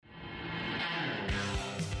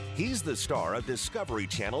He's the star of Discovery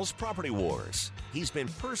Channel's Property Wars. He's been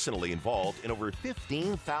personally involved in over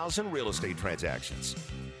 15,000 real estate transactions.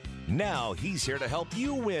 Now he's here to help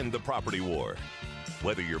you win the property war.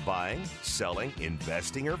 Whether you're buying, selling,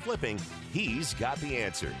 investing, or flipping, he's got the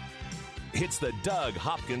answer. It's the Doug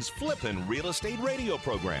Hopkins Flippin' Real Estate Radio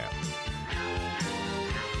Program.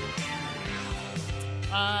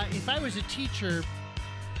 If I was a teacher,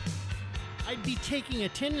 I'd be taking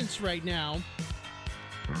attendance right now.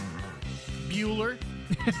 Bueller.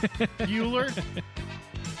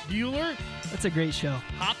 That's a great show.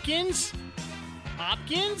 Hopkins?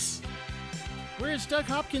 Where's Doug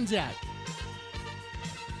Hopkins at?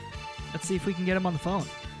 Let's see if we can get him on the phone.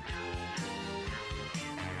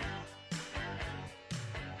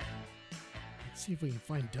 Let's see if we can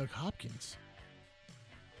find Doug Hopkins.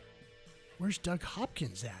 Where's Doug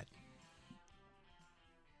Hopkins at?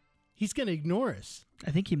 He's going to ignore us.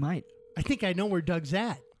 I think he might. I think I know where Doug's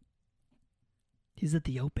at. He's at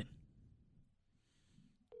the Open.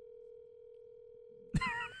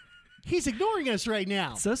 He's ignoring us right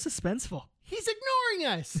now. So suspenseful. He's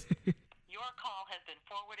ignoring us. Your call has been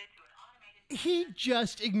forwarded to an automated... He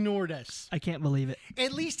just ignored us. I can't believe it.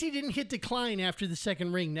 At least he didn't hit decline after the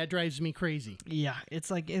second ring. That drives me crazy. Yeah,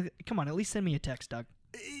 it's like, come on, at least send me a text, Doug.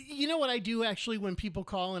 You know what I do actually when people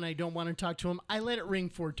call and I don't want to talk to them? I let it ring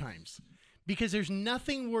 4 times. Because there's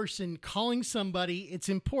nothing worse than calling somebody, it's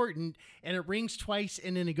important, and it rings twice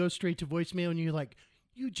and then it goes straight to voicemail and you're like,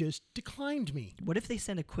 you just declined me. What if they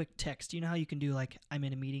send a quick text? You know how you can do like, I'm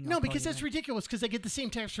in a meeting? No, because that's ridiculous because I get the same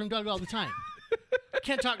text from Doug all the time.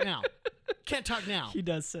 Can't talk now. Can't talk now. He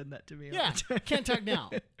does send that to me. Yeah, can't talk now.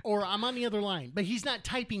 Or I'm on the other line. But he's not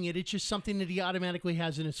typing it. It's just something that he automatically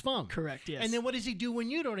has in his phone. Correct, yes. And then what does he do when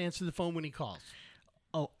you don't answer the phone when he calls?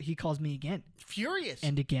 Oh, he calls me again. Furious.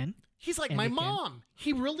 And again. He's like my mom.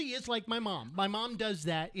 He really is like my mom. My mom does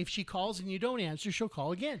that. If she calls and you don't answer, she'll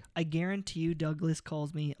call again. I guarantee you Douglas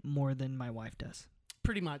calls me more than my wife does.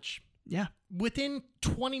 Pretty much. Yeah. Within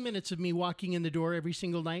 20 minutes of me walking in the door every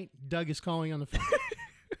single night, Doug is calling on the phone.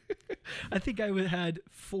 I think I had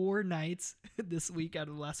 4 nights this week out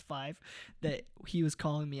of the last 5 that he was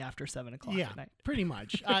calling me after 7 o'clock at night. Pretty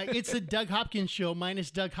much. It's the Doug Hopkins show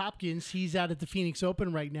minus Doug Hopkins. He's out at the Phoenix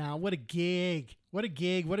Open right now. What a gig. What a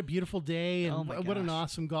gig. What a beautiful day. And what an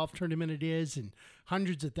awesome golf tournament it is. And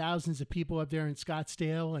hundreds of thousands of people up there in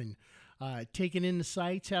Scottsdale and taking in the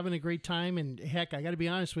sights, having a great time. And heck, I got to be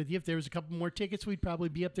honest with you, if there was a couple more tickets, we'd probably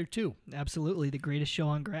be up there too. Absolutely. The greatest show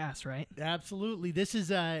on grass, right? Absolutely. This is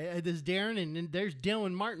Darren, and there's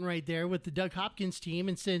Dylan Martin right there with the Doug Hopkins team.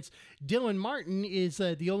 And since Dylan Martin is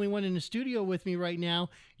the only one in the studio with me right now,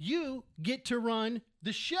 you get to run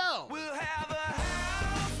the show. We'll have a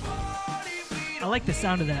house party. I like the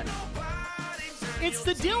sound of that. It's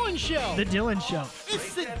the Dylan Show. The Dylan Show.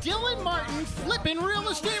 It's the Dylan Martin Flippin' Real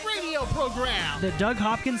Estate Radio Program. That Doug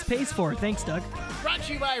Hopkins pays for. Thanks, Doug. Brought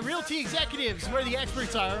to you by Realty Executives, where the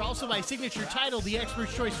experts are. Also by Signature Title, the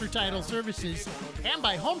expert's choice for title services. And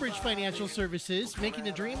by Homebridge Financial Services, making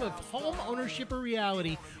the dream of home ownership a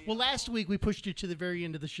reality. Well, last week we pushed it to the very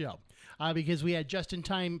end of the show because we had Justin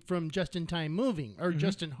Time from Just in Time Moving, or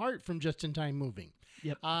Justin Hart from Just in Time Moving.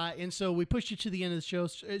 Yep. And so we pushed it to the end of the show.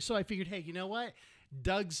 So I figured, hey, you know what?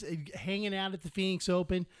 Doug's hanging out at the Phoenix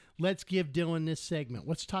Open. Let's give Dylan this segment.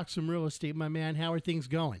 Let's talk some real estate, my man. How are things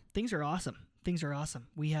going? Things are awesome. Things are awesome.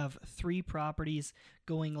 We have 3 properties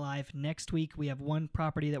going live next week. We have 1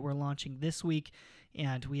 property that we're launching this week,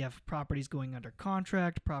 and we have properties going under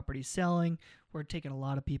contract, properties selling. We're taking a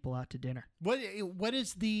lot of people out to dinner. What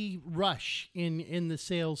is the rush in the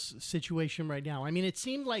sales situation right now? I mean, it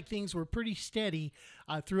seemed like things were pretty steady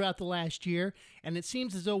throughout the last year, and it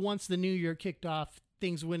seems as though once the new year kicked off,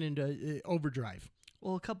 things went into overdrive.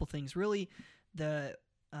 Well, a couple things. Really, the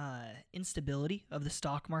instability of the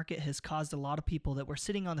stock market has caused a lot of people that were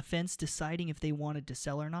sitting on the fence deciding if they wanted to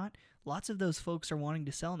sell or not. Lots of those folks are wanting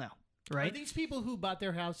to sell now, right? Are these people who bought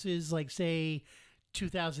their houses, like, say,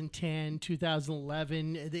 2010,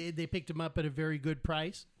 2011, they picked them up at a very good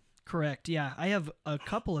price? Correct, yeah. I have a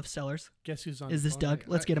couple of sellers. Guess who's on Is the this phone? Doug?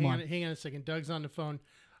 Let's get him on. Hang on a second. Doug's on the phone.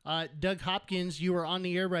 Doug Hopkins, you are on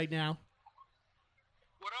the air right now.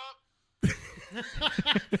 What up?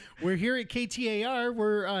 We're here at KTAR.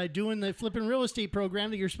 We're doing the Flippin' Real Estate program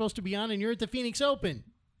that you're supposed to be on, and you're at the Phoenix Open.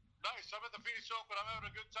 Nice. I'm at the Phoenix Open. I'm having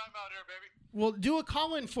a good time out here, baby. Well, do a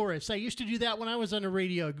call-in for us. I used to do that when I was on the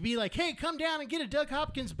radio. Be like, hey, come down and get a Doug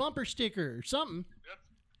Hopkins bumper sticker or something.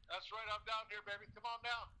 That's right. I'm down here, baby. Come on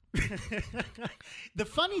down. The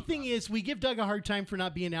funny thing is, we give Doug a hard time for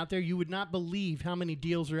not being out there. You would not believe how many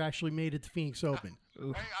deals are actually made at the Phoenix Open. Hey,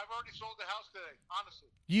 I've already sold the house today, honestly.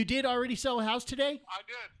 You did already sell a house today? I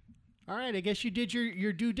did. All right, I guess you did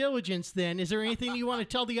your due diligence then. Is there anything you want to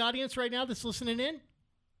tell the audience right now that's listening in?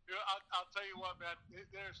 I'll tell you what, man.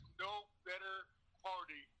 There's no better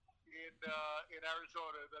party in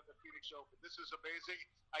Arizona than the Phoenix Open. This is amazing.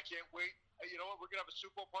 I can't wait. You know what? We're gonna have a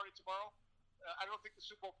Super Bowl party tomorrow. I don't think the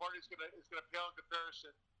Super Bowl party is gonna pale in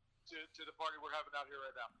comparison to the party we're having out here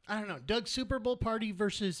right now. I don't know. Doug's Super Bowl party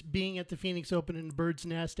versus being at the Phoenix Open and the Bird's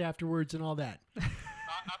Nest afterwards and all that.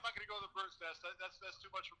 I'm not going to go to the Bird's Nest. That's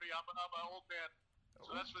too much for me. I'm an old man,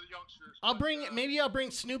 so that's for the youngsters. Maybe I'll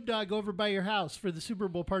bring Snoop Dogg over by your house for the Super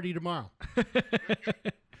Bowl party tomorrow. Hey, anyone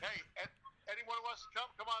who wants to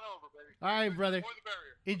come on over, baby. All right, brother. Before the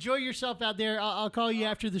barrier. Enjoy yourself out there. I'll call you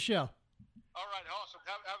after the show. All right, awesome.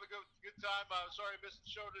 Have a good time. Sorry I missed the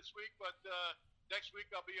show this week, but next week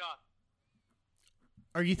I'll be on.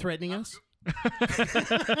 Are you threatening us?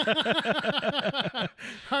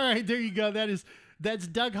 All right, there you go. That's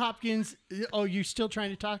Doug Hopkins. Oh, you're still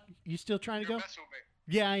trying to talk? You still trying to go? Messing with me.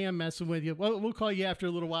 Yeah, I am messing with you. Well, we'll call you after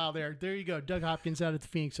a little while there. There you go. Doug Hopkins out at the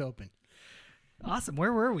Phoenix Open. Awesome.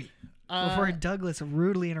 Where were we? Before Douglas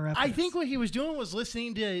rudely interrupted I think what he was doing was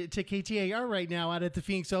listening to KTAR right now out at the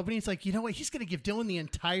Phoenix Open. He's like, you know what? He's going to give Dylan the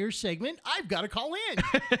entire segment. I've got to call in.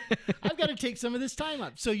 I've got to take some of this time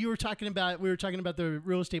up. So we were talking about the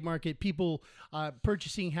real estate market, people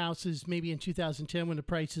purchasing houses maybe in 2010 when the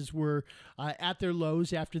prices were at their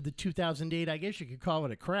lows after the 2008, I guess you could call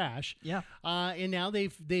it a crash. Yeah. And now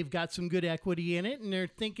they've got some good equity in it, and they're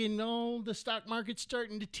thinking, oh, the stock market's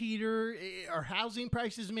starting to teeter. Are housing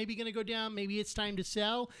prices maybe going to go down? Maybe it's time to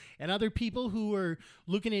sell. And other people who are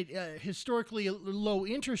looking at historically low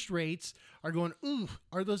interest rates are going, ooh,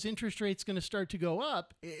 are those interest rates going to start to go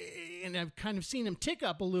up? And I've kind of seen them tick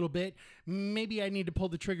up a little bit. Maybe I need to pull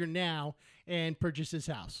the trigger now and purchase this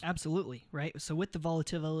house. Absolutely, right? So with the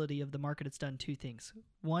volatility of the market, it's done two things.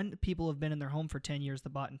 One, people have been in their home for 10 years that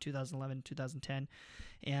bought in 2011, 2010,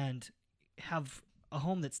 and have a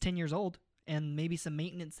home that's 10 years old and maybe some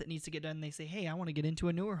maintenance that needs to get done. They say, hey, I want to get into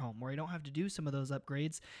a newer home where I don't have to do some of those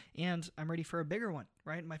upgrades, and I'm ready for a bigger one,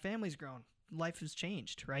 right? My family's grown. Life has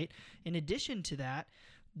changed, right? In addition to that,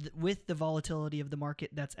 with the volatility of the market,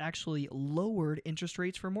 that's actually lowered interest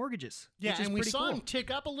rates for mortgages. Yeah, and we saw them tick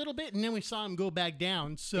up a little bit, and then we saw them go back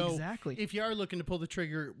down. So exactly. If you are looking to pull the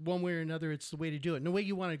trigger one way or another, it's the way to do it. And the way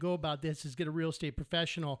you want to go about this is get a real estate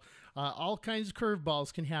professional. All kinds of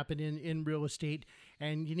curveballs can happen in real estate,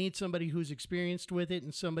 and you need somebody who's experienced with it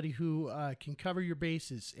and somebody who can cover your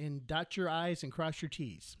bases and dot your I's and cross your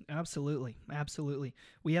T's. Absolutely. Absolutely.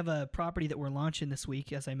 We have a property that we're launching this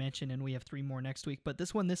week, as I mentioned, and we have 3 more next week. But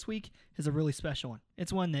this one this week is a really special one.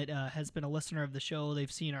 It's one that has been a listener of the show. They've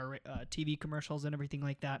seen our TV commercials and everything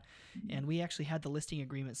like that. And we actually had the listing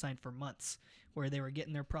agreement signed for months, where they were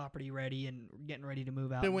getting their property ready and getting ready to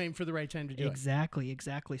move out. They're waiting for the right time to do Exactly.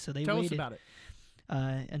 So they Tell waited us about it.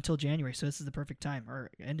 Until January. So this is the perfect time,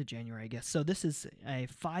 or end of January, I guess. So this is a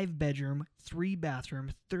 5-bedroom,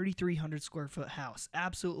 3-bathroom, 3,300 square foot house.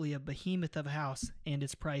 Absolutely a behemoth of a house, and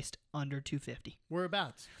it's priced under $250,000.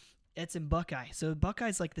 Whereabouts? It's in Buckeye. So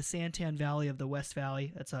Buckeye's like the Santan Valley of the West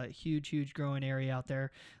Valley. That's a huge growing area out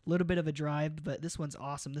there. A little bit of a drive, but this one's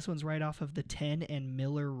awesome. This one's right off of the 10 and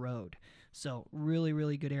Miller Road. So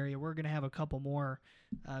really good area. We're going to have a couple more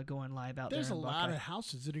going live out there. There's a lot of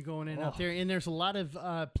houses that are going in out there, and there's a lot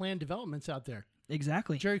of planned developments out there.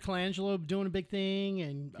 Exactly. Jerry Colangelo doing a big thing,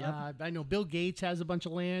 and Yep. I know Bill Gates has a bunch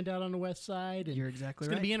of land out on the west side. And You're exactly it's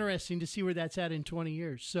right. going to be interesting to see where that's at in 20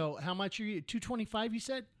 years. So how much are you? $225, you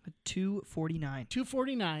said? $249.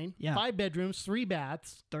 $249. Yeah. 5 bedrooms, 3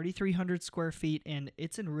 baths. 3,300 square feet, and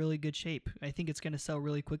it's in really good shape. I think it's going to sell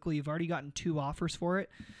really quickly. You've already gotten 2 offers for it,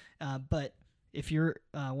 but if you're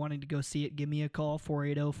wanting to go see it, give me a call,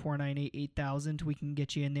 480-498-8000. We can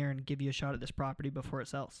get you in there and give you a shot at this property before it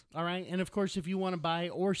sells. All right. And, of course, if you want to buy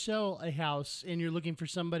or sell a house and you're looking for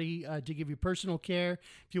somebody to give you personal care,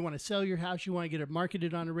 if you want to sell your house, you want to get it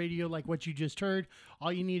marketed on the radio like what you just heard,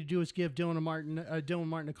 all you need to do is give Dylan Martin a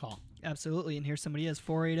call. Absolutely. And here somebody is,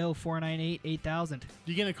 480-498-8000.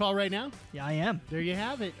 You going to call right now? Yeah, I am. There you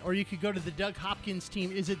have it. Or you could go to the Doug Hopkins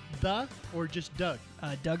team. Is it the or just Doug?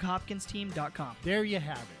 DougHopkinsTeam.com. There you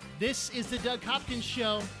have it. This is the Doug Hopkins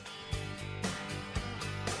Show.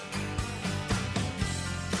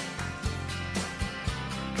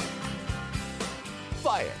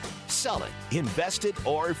 Buy it, sell it, invest it,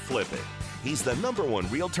 or flip it. He's the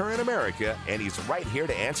 #1 realtor in America, and he's right here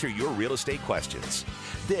to answer your real estate questions.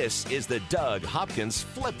 This is the Doug Hopkins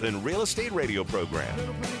Flippin' Real Estate Radio Program.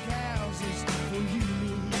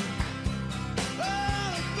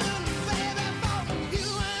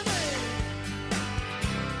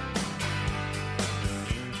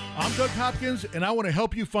 I'm Doug Hopkins, and I want to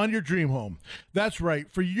help you find your dream home. That's right.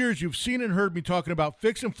 For years, you've seen and heard me talking about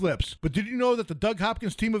fix and flips. But did you know that the Doug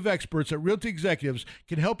Hopkins team of experts at Realty Executives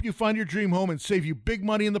can help you find your dream home and save you big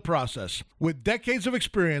money in the process? With decades of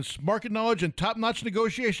experience, market knowledge, and top-notch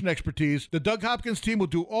negotiation expertise, the Doug Hopkins team will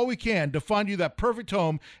do all we can to find you that perfect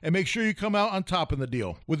home and make sure you come out on top in the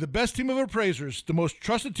deal. With the best team of appraisers, the most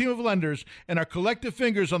trusted team of lenders, and our collective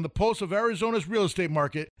fingers on the pulse of Arizona's real estate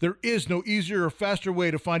market, there is no easier or faster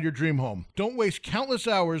way to find your dream home. Don't waste countless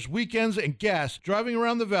hours, weekends, and gas driving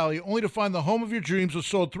around the valley only to find the home of your dreams was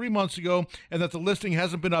sold 3 months ago and that the listing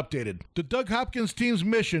hasn't been updated. The Doug Hopkins team's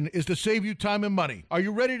mission is to save you time and money. Are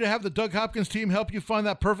you ready to have the Doug Hopkins team help you find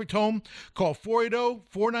that perfect home? Call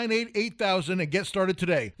 480-498-8000 and get started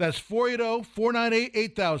today. That's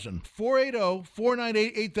 480-498-8000.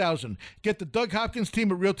 480-498-8000. Get the Doug Hopkins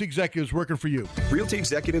team at Realty Executives working for you. Realty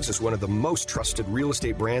Executives is one of the most trusted real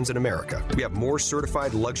estate brands in America. We have more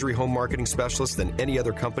certified luxury home marketing specialists than any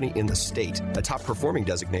other company in the state, a top performing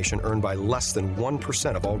designation earned by less than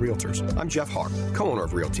 1% of all realtors. I'm Jeff Hawk, co-owner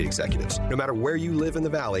of Realty Executives. No matter where you live in the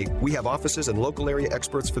Valley, we have offices and local area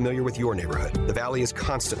experts familiar with your neighborhood. The Valley is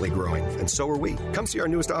constantly growing, and so are we. Come see our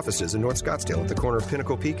newest offices in North Scottsdale at the corner of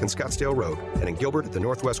Pinnacle Peak and Scottsdale Road, and in Gilbert at the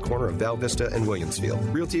northwest corner of Val Vista and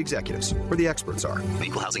Williamsfield. Realty Executives, where the experts are.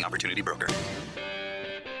 Equal Housing Opportunity Broker.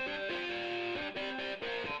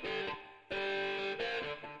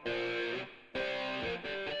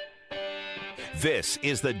 This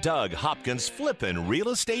is the Doug Hopkins Flippin' Real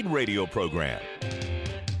Estate Radio Program.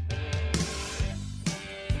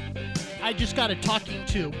 I just got a talking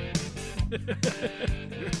to.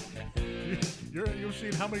 You're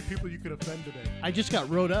seeing how many people you could offend today. I just got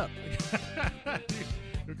wrote up.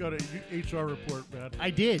 You got an HR report, man. I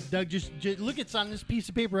did. Doug, just look, it's on this piece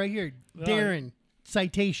of paper right here. Darren,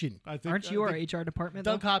 citation. Aren't you our HR department,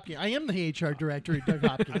 Doug Hopkins. I am the HR director at Doug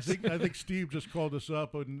Hopkins. I think Steve just called us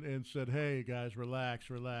up and said, hey, guys, relax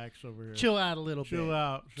over here. Chill out a little bit. Chill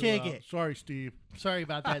out. Kick it. Sorry, Steve. Sorry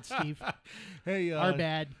about that, Steve. Hey, our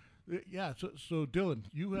bad. Yeah, so Dylan,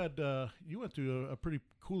 you went to a pretty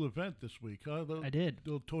cool event this week, huh? I did.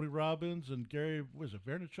 Tony Robbins and Gary, was it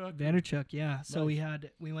Vaynerchuk? Vaynerchuk, yeah. Nice. So we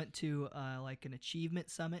went to like an achievement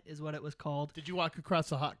summit is what it was called. Did you walk across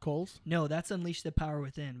the hot coals? No, that's Unleash the Power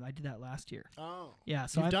Within. I did that last year. Oh, yeah.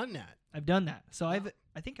 So I've done that. I've done that. So I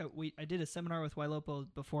think I did a seminar with Wailopo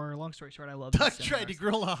before. Long story short, I love. Doug tried to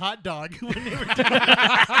grill a hot dog when they were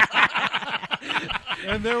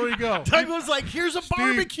and there we go. Doug was like, "Here's a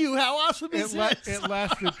barbecue. How awesome is this?" It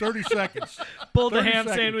lasted 30 seconds. Pulled the ham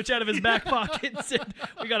sandwich out of his back pocket and said,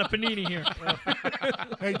 "We got a panini here."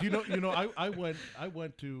 Hey, do you know? I went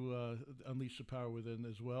to Unleash the Power Within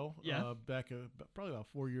as well. Yeah. Back probably about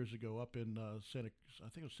 4 years ago, up in Santa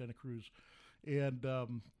Cruz, and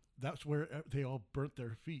that's where they all burnt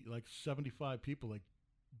their feet. Like 75 people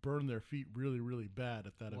burned their feet really, really bad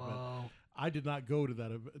at that event. I did not go to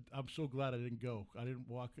that event. I'm so glad I didn't go. I didn't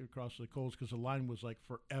walk across the coals because the line was like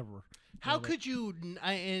forever. How could you?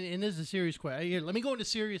 And this is a serious question. Let me go into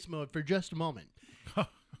serious mode for just a moment.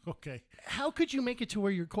 Okay. How could you make it to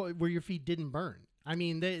where your feet didn't burn? I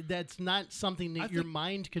mean, that's not something that your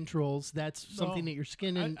mind controls. That's something that your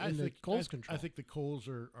skin and the coals control. I think the coals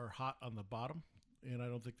are hot on the bottom, and I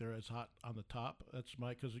don't think they're as hot on the top. That's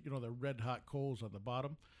because they're red hot coals on the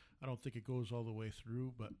bottom. I don't think it goes all the way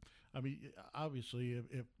through, but I mean, obviously,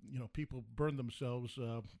 if people burn themselves,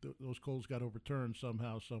 those coals got overturned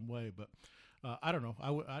somehow, some way. But I don't know.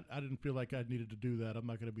 I didn't feel like I needed to do that. I'm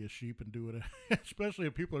not going to be a sheep and do it, especially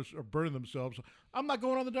if people are burning themselves. I'm not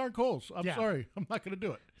going on the darn coals. I'm sorry. I'm not going to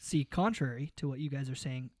do it. See, contrary to what you guys are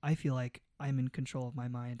saying, I feel like I'm in control of my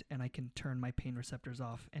mind and I can turn my pain receptors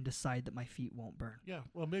off and decide that my feet won't burn. Yeah,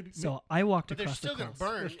 well, maybe. So I walked across the coals. They're still going to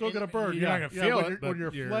burn. They're still going to burn. You're not going to feel it, when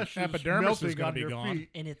your flesh epidermis is going to be your gone. feet.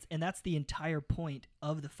 And that's the entire point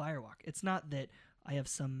of the firewalk. It's not that I have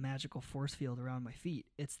some magical force field around my feet.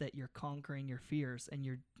 It's that you're conquering your fears and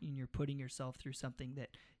you're putting yourself through something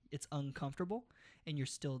that it's uncomfortable and you're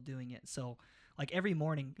still doing it. So like every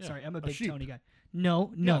morning, sorry, I'm a big Tony guy.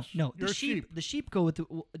 No. Yes, The sheep go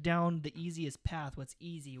down the easiest path. What's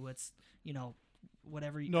easy? What's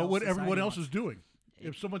whatever. What else is doing?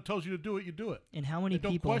 If someone tells you to do it, you do it. And how many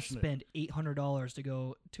people spend $800 to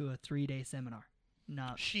go to a 3-day seminar?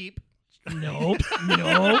 Not sheep. Nope.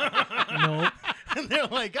 And they're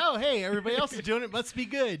like, "Oh, hey, everybody else is doing it. Must be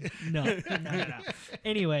good." No.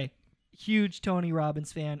 Anyway, huge Tony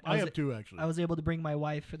Robbins fan. I am too, actually. I was able to bring my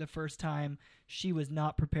wife for the first time. She was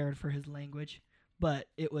not prepared for his language, but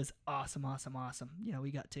it was awesome.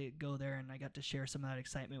 We got to go there, and I got to share some of that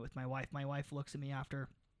excitement with my wife. My wife looks at me after,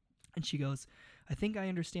 and she goes, "I think I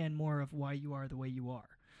understand more of why you are the way you are."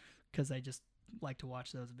 because I just like to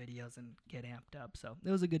watch those videos and get amped up. So it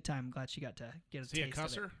was a good time. I'm glad she got to get a Is he a taste of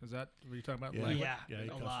cusser? it. Is that what you're talking about? Yeah, Like, he a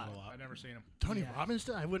cusses lot. I've never seen him. Tony Yeah. Robbins?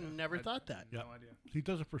 I wouldn't never thought that. Yeah. No idea. He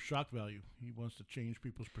does it for shock value. He wants to change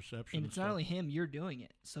people's perception. And it's not only him, you're doing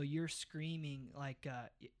it. So you're screaming like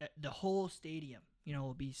the whole stadium,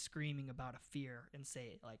 will be screaming about a fear and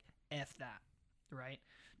say like F that, right?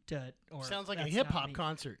 Or Sounds like a "That's hip not hop me."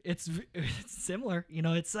 concert. It's similar,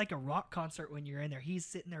 it's like a rock concert when you're in there. He's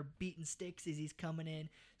sitting there beating sticks as he's coming in.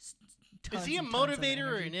 Is he a tons and tons of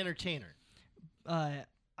motivator or energy. an entertainer?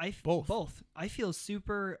 Both. I feel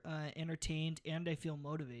super entertained and I feel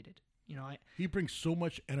motivated. He brings so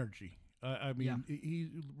much energy. I mean, he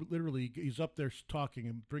literally, he's up there talking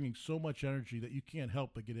and bringing so much energy that you can't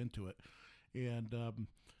help but get into it. And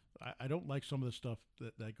I don't like some of the stuff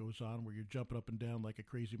that goes on where you're jumping up and down like a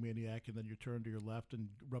crazy maniac, and then you turn to your left and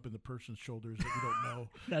rubbing the person's shoulders that you don't know.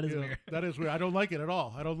 That is weird. That is weird. I don't like it at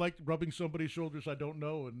all. I don't like rubbing somebody's shoulders I don't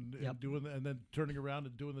know and doing and then turning around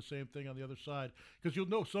and doing the same thing on the other side, because you'll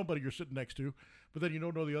know somebody you're sitting next to, but then you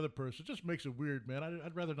don't know the other person. It just makes it weird, man.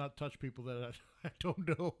 I'd rather not touch people that I don't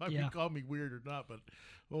know. I mean, call me weird or not, but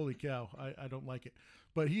holy cow, I don't like it.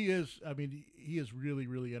 But he is really,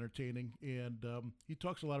 really entertaining, and he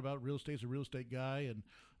talks a lot about real estate. He's a real estate guy, and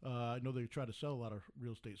I know they try to sell a lot of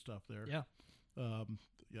real estate stuff there. Yeah.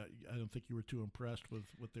 I don't think you were too impressed with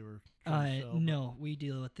what they were trying to sell. No, we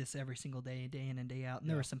deal with this every single day in and day out. And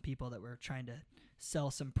there were some people that were trying to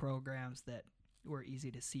sell some programs that were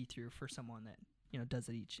easy to see through for someone that, does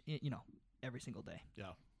it every single day. Yeah.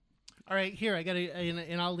 All right, here, I got to,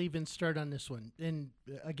 and I'll even start on this one. And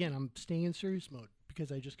again, I'm staying in serious mode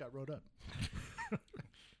because I just got wrote up.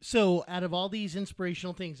 So out of all these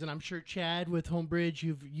inspirational things, and I'm sure Chad with Homebridge,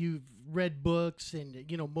 you've read books and,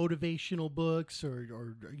 motivational books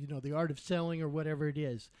or the art of selling or whatever it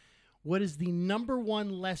is. What is the number one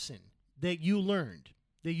lesson that you learned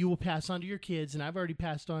that you will pass on to your kids? And I've already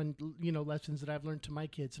passed on, lessons that I've learned to my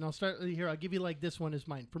kids. And I'll start here. I'll give you like this one is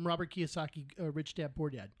mine from Robert Kiyosaki, Rich Dad, Poor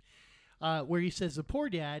Dad, where he says the poor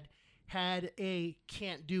dad had a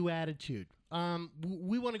can't-do attitude.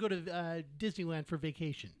 We want to go to Disneyland for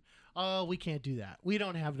vacation. Oh, we can't do that. We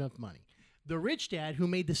don't have enough money. The rich dad, who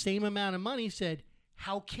made the same amount of money, said,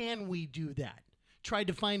 how can we do that? Tried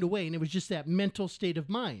to find a way, and it was just that mental state of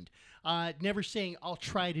mind. Never saying, I'll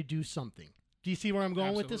try to do something. Do you see where I'm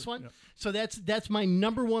going with this one? Yep. So that's my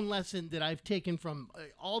number one lesson that I've taken from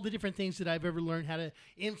all the different things that I've ever learned, how to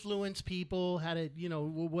influence people, how to,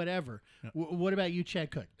 whatever. Yep. What about you,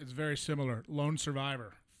 Chad Cook? It's very similar. Lone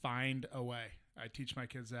survivor. Find a way. I teach my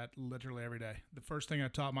kids that literally every day. The first thing I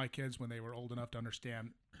taught my kids when they were old enough to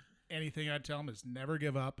understand anything I tell them is never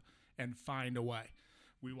give up and find a way.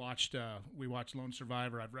 We watched Lone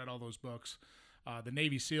Survivor. I've read all those books. The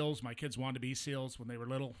Navy SEALs, my kids wanted to be SEALs when they were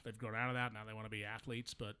little. They've grown out of that. Now they want to be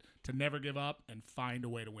athletes. But to never give up and find a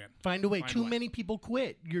way to win. Find a way. Too many people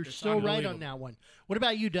quit. You're so right on that one. What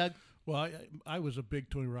about you, Doug? Well, I was a big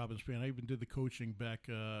Tony Robbins fan. I even did the coaching back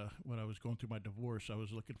when I was going through my divorce. I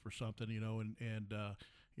was looking for something, and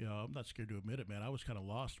I'm not scared to admit it, man. I was kind of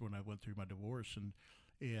lost when I went through my divorce,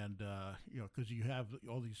 and because you have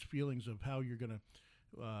all these feelings of how you're gonna,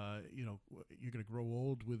 you're gonna grow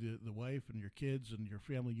old with the wife and your kids and your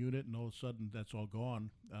family unit, and all of a sudden that's all gone.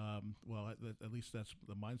 At least that's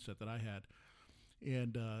the mindset that I had.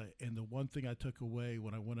 And the one thing I took away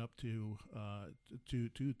when I went up to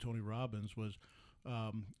Tony Robbins was,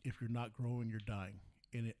 if you're not growing, you're dying.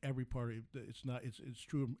 And in every part, it's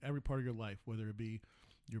true in every part of your life, whether it be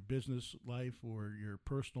your business life or your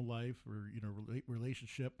personal life or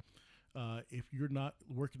relationship. If you're not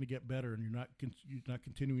working to get better and you're not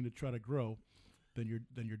continuing to try to grow, then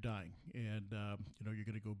you're dying, and you're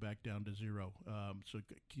going to go back down to zero. So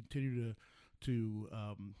continue to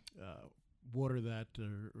water that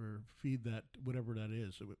or feed that, whatever that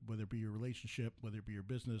is, whether it be your relationship, whether it be your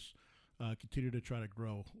business. Continue to try to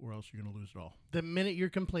grow, or else you're going to lose it all. The minute you're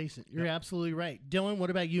complacent, you're absolutely right. Dylan, what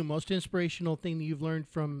about you? Most inspirational thing that you've learned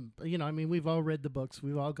from, we've all read the books.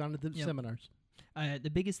 We've all gone to the seminars. The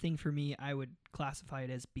biggest thing for me, I would classify it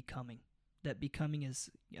as becoming. That becoming is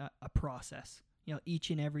a process. Each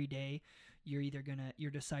and every day,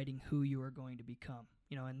 you're deciding who you are going to become.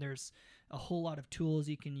 And there's a whole lot of tools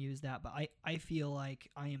you can use that, but I feel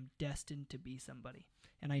like I am destined to be somebody.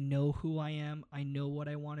 And I know who I am, I know what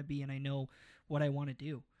I want to be, and I know what I want to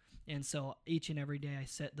do. And so each and every day I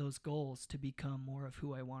set those goals to become more of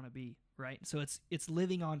who I want to be, right? So it's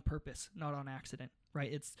living on purpose, not on accident,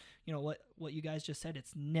 right? It's, what you guys just said,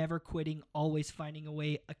 it's never quitting, always finding a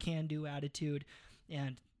way, a can-do attitude.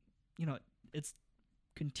 And, it's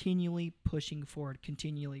continually pushing forward,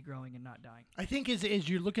 continually growing and not dying. I think as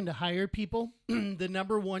you're looking to hire people, the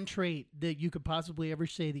number one trait that you could possibly ever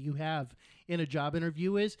say that you have in a job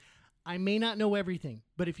interview is, I may not know everything,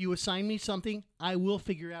 but if you assign me something, I will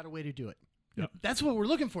figure out a way to do it. Yep. That's what we're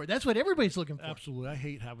looking for. That's what everybody's looking for. Absolutely. I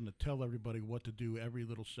hate having to tell everybody what to do every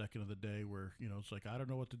little second of the day where, it's like, I don't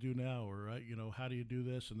know what to do now, or, how do you do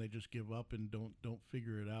this? And they just give up and don't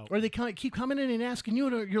figure it out. Or they keep coming in and asking you,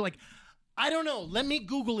 and you're like, I don't know. Let me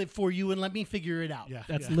Google it for you and let me figure it out. Yeah,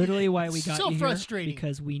 That's literally why we got so you frustrating. Here,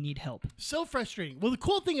 because we need help. So frustrating. Well, the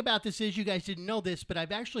cool thing about this is you guys didn't know this, but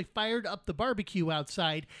I've actually fired up the barbecue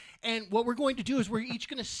outside, and what we're going to do is we're each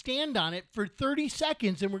going to stand on it for 30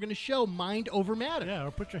 seconds, and we're going to show mind over matter. Yeah,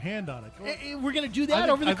 or put your hand on it. We're going to do that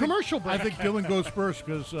over the commercial break. I think Dylan goes first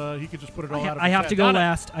because he could just put it all out of his I have head. to go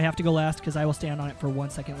last. I have to go last because I will stand on it for 1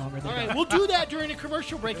 second longer than All right, Doug. we'll do that during a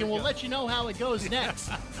commercial break, and we'll let you know how it goes next.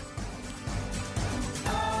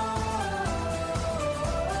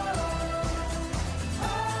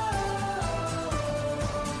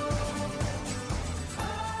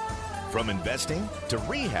 From investing to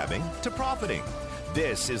rehabbing to profiting,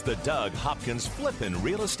 this is the Doug Hopkins Flippin'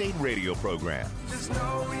 Real Estate Radio Program. Just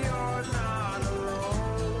know you're not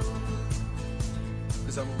alone,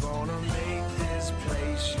 'cause I'm gonna make this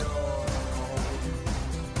place your home.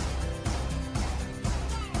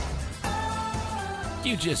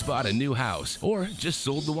 You just bought a new house or just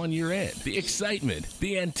sold the one you're in. The excitement,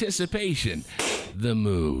 the anticipation, the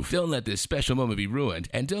move. Don't let this special moment be ruined,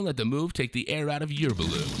 and don't let the move take the air out of your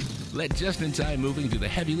balloon. Let Just-in-Time Moving do the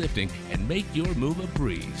heavy lifting and make your move a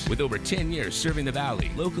breeze. With over 10 years serving the Valley,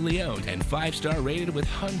 locally owned, and 5-star rated with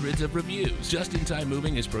hundreds of reviews, Just-in-Time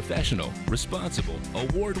Moving is professional, responsible,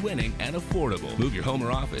 award-winning, and affordable. Move your home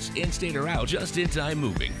or office, in-state or out, Just-in-Time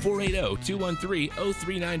Moving.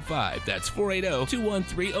 480-213-0395. That's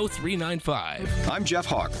 480-213-0395. I'm Jeff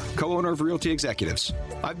Hawk, co-owner of Realty Executives.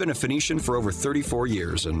 I've been a Phoenician for over 34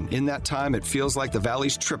 years, and in that time, it feels like the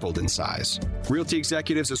Valley's tripled in size. Realty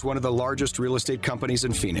Executives is one of the largest real estate companies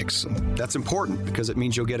in Phoenix. That's important because it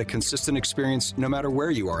means you'll get a consistent experience no matter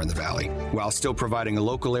where you are in the Valley, while still providing a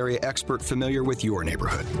local area expert familiar with your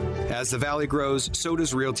neighborhood. As the Valley grows, so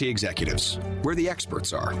does Realty Executives, where the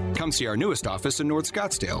experts are. Come see our newest office in North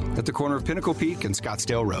Scottsdale at the corner of Pinnacle Peak and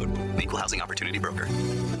Scottsdale Road. Equal Housing Opportunity Broker.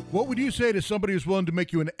 What would you say to somebody who's willing to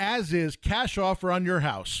make you an as-is cash offer on your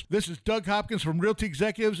house? This is Doug Hopkins from Realty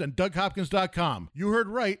Executives and DougHopkins.com. You heard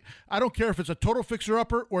right. I don't care if it's a total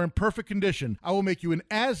fixer-upper or in perfect condition. I will make you an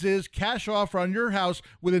as-is cash offer on your house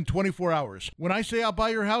within 24 hours. When I say I'll buy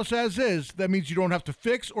your house as is, that means you don't have to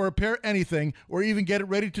fix or repair anything or even get it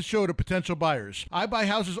ready to show to potential buyers. I buy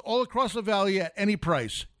houses all across the Valley at any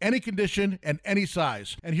price, any condition, and any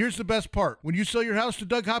size. And here's the best part. When you sell your house to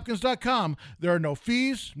DougHopkins.com, there are no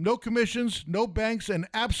fees, no commissions, no banks, and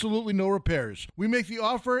absolutely no repairs. We make the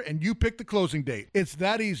offer and you pick the closing date. It's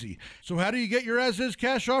that easy. So how do you get your as-is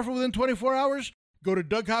cash offer within 24 hours? Go to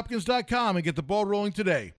DougHopkins.com and get the ball rolling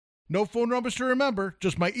today. No phone numbers to remember,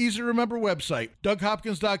 just my easy-to-remember website,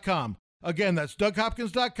 DougHopkins.com. Again, that's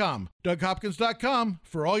DougHopkins.com. DougHopkins.com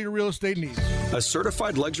for all your real estate needs. A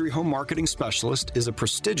certified luxury home marketing specialist is a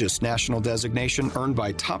prestigious national designation earned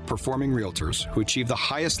by top-performing realtors who achieve the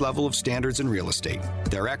highest level of standards in real estate.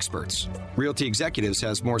 They're experts. Realty Executives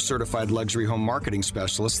has more certified luxury home marketing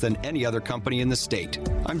specialists than any other company in the state.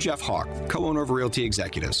 I'm Jeff Hawk, co-owner of Realty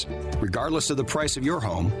Executives. Regardless of the price of your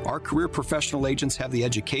home, our career professional agents have the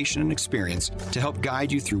education and experience to help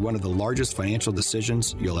guide you through one of the largest financial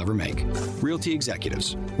decisions you'll ever make. Realty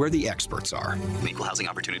Executives, where the experts are. Equal Housing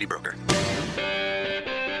Opportunity Broker.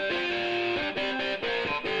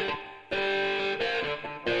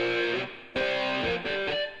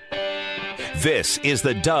 This is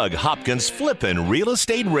the Doug Hopkins Flippin' Real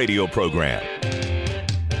Estate Radio Program.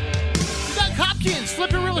 Doug Hopkins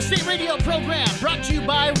Flippin' Real Estate Radio Program, brought to you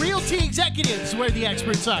by Realty Executives, where the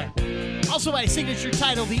experts are. Also by Signature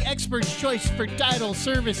Title, the expert's choice for title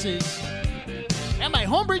services. And by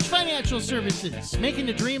Homebridge Financial Services, making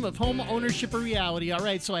the dream of home ownership a reality. All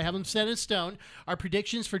right, so I have them set in stone. Our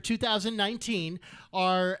predictions for 2019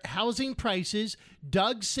 are housing prices.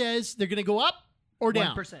 Doug says they're going to go up or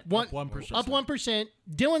down? 1%. Up 1%. Up 1%.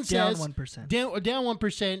 Dylan says Down 1%. Down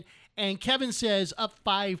 1%. And Kevin says up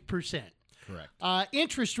 5%. Correct.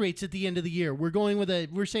 Interest rates at the end of the year.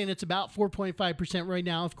 We're saying it's about 4.5% right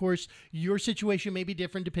now. Of course, your situation may be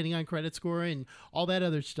different depending on credit score and all that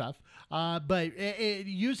other stuff. But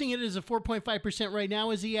using it as a 4.5% right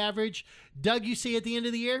now is the average. Doug, you say at the end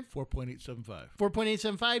of the year? 4.875.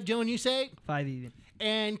 4.875. Dylan, you say? 5 even.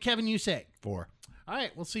 And Kevin, you say? 4. All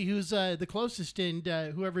right, we'll see who's the closest and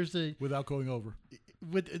whoever's the... Without going over.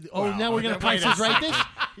 Now we're going to prices right this?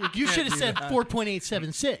 You should have said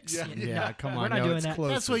 4.876. Yeah, come on. We're not doing that.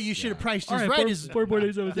 That's what you should have priced All as right, right.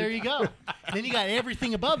 4.876. There you go. Then you got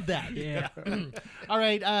everything above that. Yeah. All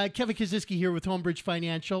right, Kevin Kaczynski here with Homebridge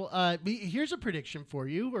Financial. Here's a prediction for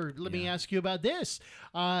you, or let me ask you about this.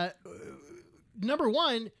 Number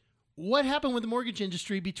one, what happened with the mortgage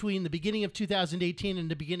industry between the beginning of 2018 and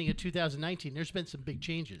the beginning of 2019? There's been some big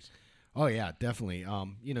changes. Oh yeah, definitely.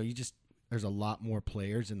 There's a lot more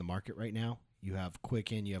players in the market right now. You have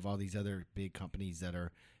Quicken, you have all these other big companies that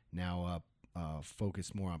are now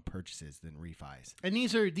focused more on purchases than refis. And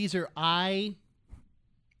these are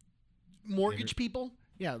mortgage people?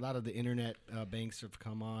 Yeah, a lot of the internet banks have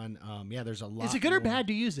come on. There's a lot. Is it good or bad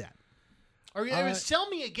to use that? Or sell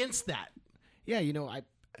me against that. Yeah,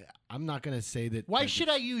 I'm not going to say that. Why should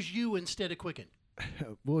I use you instead of Quicken?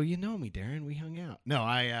 Well, you know me, Darren. We hung out. No,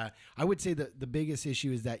 I would say that the biggest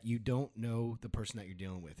issue is that you don't know the person that you're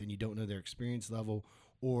dealing with, and you don't know their experience level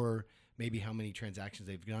or maybe how many transactions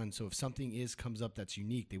they've done. So if something comes up that's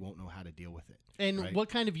unique, they won't know how to deal with it. And right? what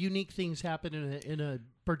kind of unique things happen in a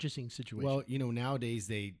purchasing situation? Well, nowadays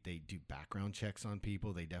they do background checks on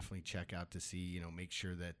people. They definitely check out to see, make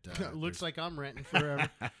sure that looks like I'm renting forever.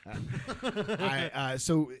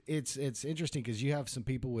 So it's interesting because you have some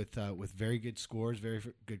people with very good scores, very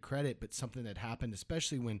good credit, but something that happened,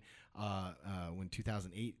 especially when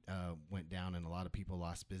 2008 went down and a lot of people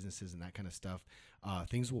lost businesses and that kind of stuff.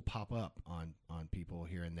 Things will pop up on people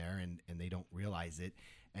here and there, and they don't realize it.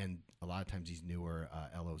 And a lot of times these newer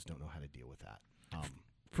LOs don't know how to deal with that.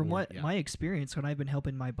 From my experience when I've been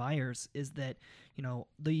helping my buyers is that,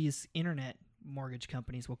 these internet mortgage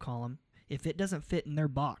companies, we'll call them, if it doesn't fit in their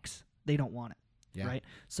box, they don't want it. Yeah. Right.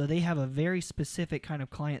 So they have a very specific kind of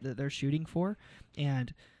client that they're shooting for.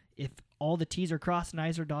 And if all the T's are crossed and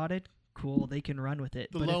I's are dotted, cool, they can run with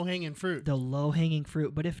it. The low-hanging fruit. The low-hanging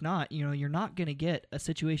fruit. But if not, you're not going to get a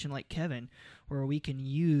situation like Kevin where we can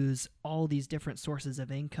use all these different sources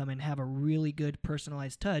of income and have a really good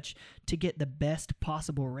personalized touch to get the best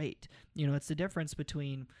possible rate. It's the difference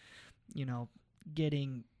between,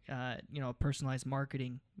 getting, personalized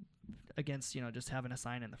marketing against, just having a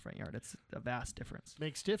sign in the front yard. It's a vast difference.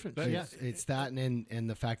 Makes difference. It's that and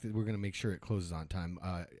the fact that we're going to make sure it closes on time.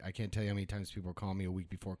 I can't tell you how many times people are calling me a week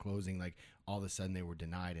before closing, like all of a sudden they were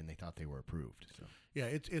denied and they thought they were approved. So. Yeah,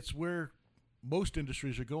 it's where most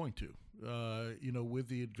industries are going to. With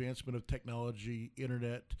the advancement of technology,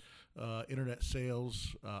 internet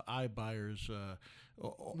sales, iBuyers.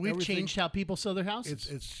 We've changed how people sell their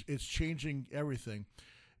houses. It's changing everything,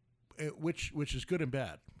 which is good and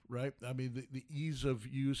bad. Right. I mean, the ease of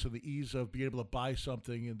use and the ease of being able to buy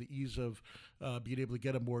something and the ease of being able to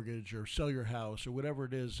get a mortgage or sell your house or whatever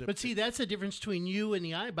it is. But see, that's the difference between you and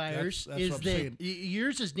the iBuyers. That's is what I'm that saying.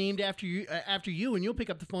 Yours is named after you, and you'll pick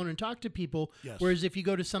up the phone and talk to people. Yes. Whereas if you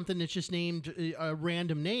go to something that's just named a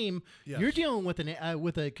random name, you're dealing with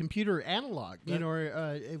a computer analog,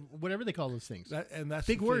 or whatever they call those things. That's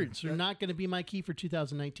big words. They're not going to be my key for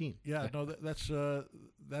 2019. Yeah. No, that's the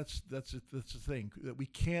thing, that we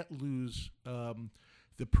can't lose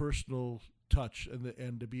the personal touch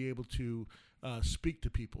and to be able to speak to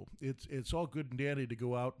people. It's all good and dandy to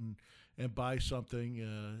go out and buy something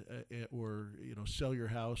or sell your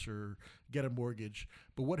house or get a mortgage,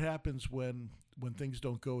 but what happens when things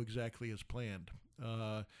don't go exactly as planned?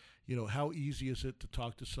 How easy is it to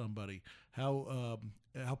talk to somebody? How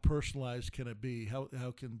personalized can it be?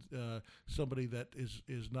 How can somebody that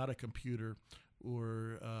is not a computer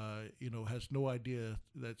or has no idea,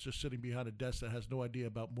 that's just sitting behind a desk, that has no idea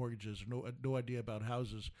about mortgages or no idea about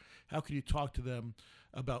houses, how can you talk to them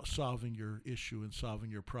about solving your issue and solving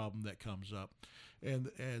your problem that comes up? And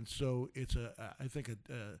so it's I think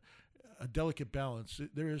a delicate balance.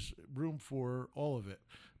 There is room for all of it,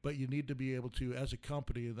 but you need to be able to, as a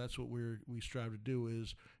company, and that's what we strive to do,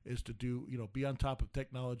 is to do, be on top of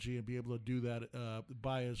technology and be able to do that,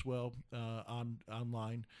 buy as well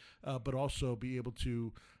online, but also be able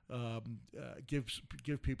to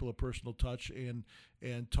give people a personal touch and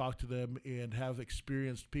talk to them and have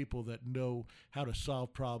experienced people that know how to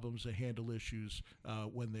solve problems and handle issues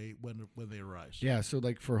when they arise. Yeah, so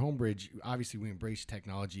like for Homebridge, obviously we embrace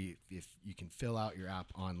technology. If you can fill out your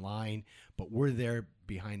app online, but we're there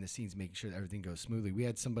behind the scenes making sure that everything goes smoothly. We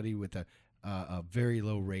had somebody with a very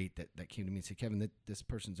low rate that came to me and said, Kevin, this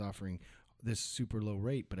person's offering this super low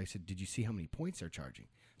rate, but I said, did you see how many points they're charging?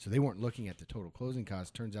 So they weren't looking at the total closing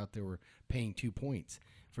cost. Turns out they were paying 2 points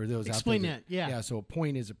for those. Explain out there that. Yeah. Yeah. So a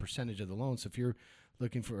point is a percentage of the loan. So if you're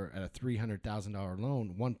looking for a $300,000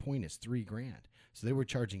 loan, 1 point is $3,000. So they were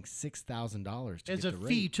charging $6,000 as a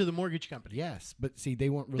fee to the mortgage company. Yes, but see, they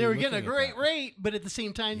weren't really. They were getting a great rate, but at the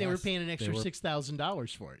same time, they were paying an extra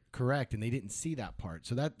 $6,000 for it. Correct, and they didn't see that part.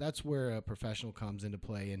 So that's where a professional comes into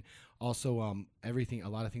play, and also everything. A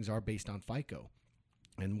lot of things are based on FICO,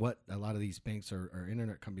 and what a lot of these banks or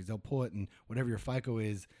internet companies, they'll pull it, and whatever your FICO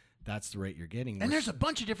is, that's the rate you're getting. And there's a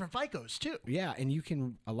bunch of different FICOs too. Yeah, and you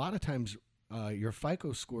can a lot of times. Your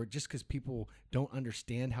FICO score, just because people don't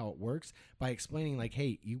understand how it works, by explaining like,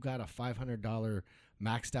 hey, you got a $500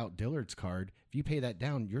 maxed out Dillard's card. If you pay that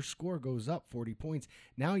down, your score goes up 40 points.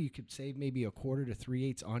 Now you could save maybe 1/4 to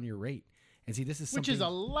 3/8 on your rate. And see, this is which is a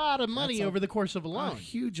lot of money over the course of a loan. A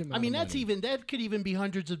huge amount. I mean, of money. that could even be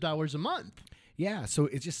hundreds of dollars a month. Yeah, so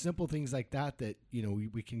it's just simple things like that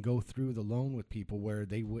we can go through the loan with people where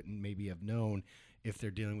they wouldn't maybe have known if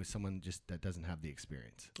they're dealing with someone just that doesn't have the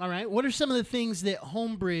experience. All right. What are some of the things that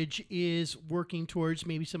Homebridge is working towards,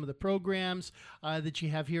 maybe some of the programs that you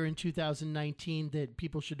have here in 2019 that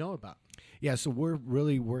people should know about? Yeah, so we're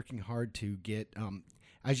really working hard to get,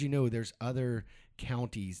 as you know, there's other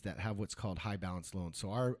counties that have what's called high balance loans.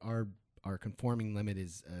 So our conforming limit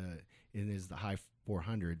is the high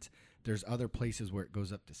 400s. There's other places where it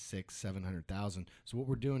goes up to 600,000-700,000. So what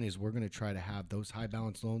we're doing is we're going to try to have those high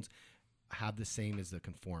balance loans have the same as the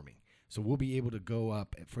conforming. So we'll be able to go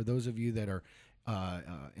up for those of you that are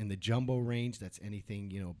in the jumbo range. That's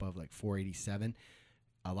anything above like 487.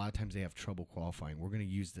 A lot of times they have trouble qualifying. We're going to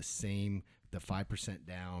use the 5%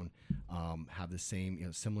 down, have the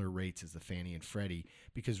same similar rates as the Fannie and Freddie,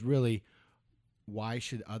 because really, why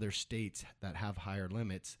should other states that have higher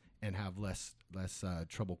limits and have less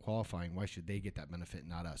trouble qualifying, why should they get that benefit and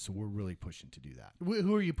not us? So we're really pushing to do that.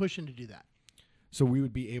 Who are you pushing to do that? So we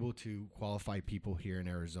would be able to qualify people here in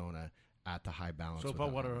Arizona at the high balance. So if I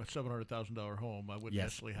want a $700,000 home, I wouldn't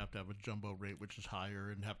necessarily have to have a jumbo rate, which is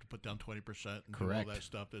higher, and have to put down 20% and do all that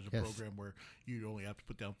stuff. There's a program where you only have to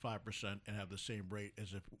put down 5% and have the same rate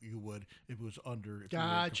as if you would if it was under.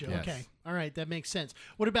 Gotcha. Okay. All right. That makes sense.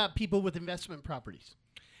 What about people with investment properties?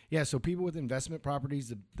 Yeah. So people with investment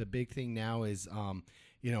properties, the big thing now is,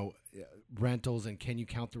 rentals, and can you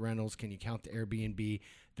count the rentals? Can you count the Airbnb?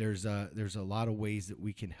 There's a lot of ways that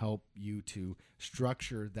we can help you to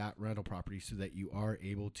structure that rental property so that you are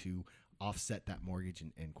able to offset that mortgage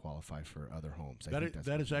and qualify for other homes.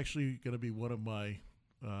 That is actually going to be one of my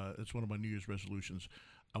it's one of my New Year's resolutions.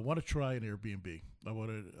 I want to try an Airbnb. I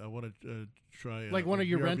want to try like one of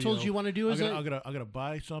your rentals. You want to do? I'm gonna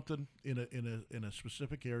buy something in a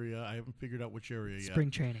specific area. I haven't figured out which area yet. Spring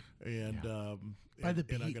training. And by the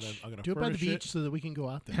beach. I'm gonna do it by the beach so that we can go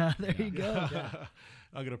out there. There you go.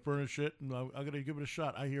 I'm gonna furnish it, and I'm gonna give it a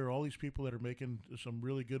shot. I hear all these people that are making some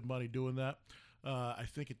really good money doing that. I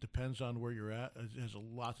think it depends on where you're at. It has a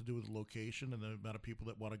lot to do with the location and the amount of people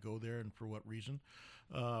that want to go there and for what reason.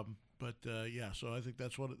 So I think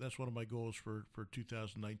that's one of my goals for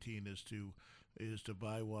 2019 is to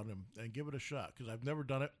buy one and give it a shot, because I've never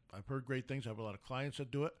done it. I've heard great things. I have a lot of clients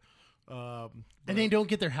that do it. And they don't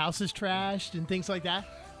get their houses trashed and things like that?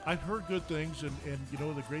 I've heard good things, and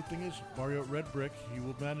the great thing is Mario at Red Brick, he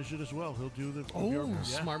will manage it as well. He'll do the...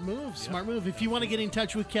 Smart move, smart move. If you want to get in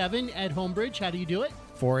touch with Kevin at Homebridge, how do you do it?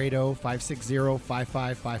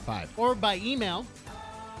 480-560-5555. Or by email.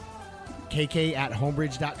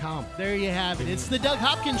 KK@homebridge.com. There you have it. It's the Doug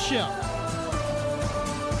Hopkins Show.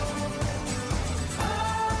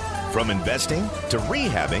 From investing to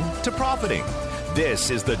rehabbing to profiting, this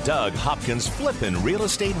is the Doug Hopkins Flippin' Real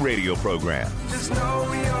Estate Radio Program. Just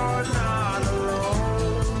know you're not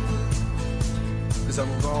alone, 'cause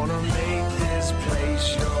I'm gonna make this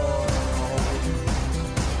place your home.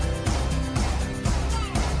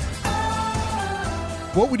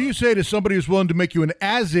 What would you say to somebody who's willing to make you an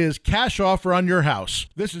as-is cash offer on your house?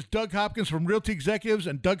 This is Doug Hopkins from Realty Executives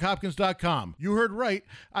and DougHopkins.com. You heard right.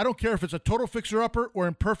 I don't care if it's a total fixer-upper or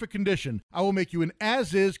in perfect condition. I will make you an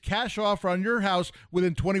as-is cash offer on your house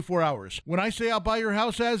within 24 hours. When I say I'll buy your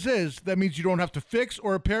house as-is, that means you don't have to fix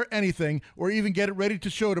or repair anything or even get it ready to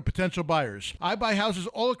show to potential buyers. I buy houses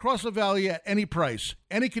all across the valley at any price,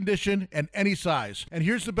 any condition, and any size. And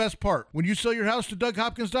here's the best part. When you sell your house to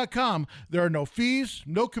DougHopkins.com, there are no fees,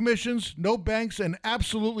 no commissions, no banks, and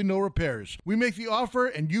absolutely no repairs. We make the offer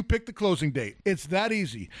and you pick the closing date. It's that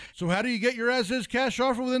easy. So how do you get your as-is cash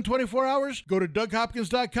offer within 24 hours? Go to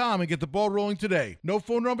DougHopkins.com and get the ball rolling today. No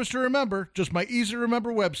phone numbers to remember, just my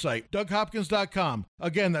easy-to-remember website, DougHopkins.com.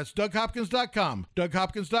 Again, that's DougHopkins.com.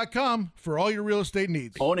 DougHopkins.com for all your real estate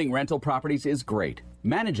needs. Owning rental properties is great.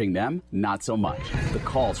 Managing them, not so much. The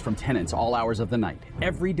calls from tenants all hours of the night,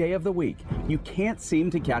 every day of the week. You can't seem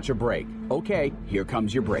to catch a break. Okay, here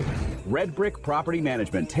comes your break. Red Brick Property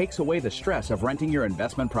Management takes away the stress of renting your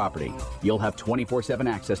investment property. You'll have 24/7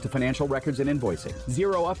 access to financial records and invoicing,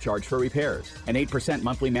 0 upcharge for repairs, an 8%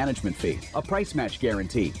 monthly management fee, a price match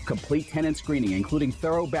guarantee, complete tenant screening including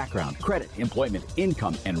thorough background, credit, employment,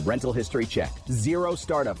 income, and rental history check, 0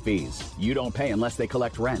 startup fees. You don't pay unless they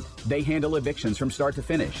collect rent. They handle evictions from start to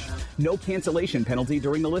finish. No cancellation penalty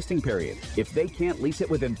during the listing period. If they can't lease it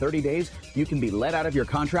within 30 days, you can be let out of your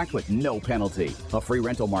contract with no penalty. A free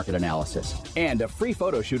rental market analysis and a free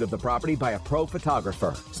photo shoot of the property by a pro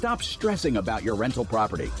photographer. Stop stressing about your rental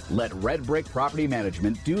property. Let Red Brick Property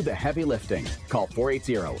Management do the heavy lifting. Call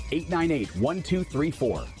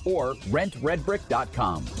 480-898-1234 or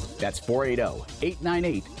rentredbrick.com. That's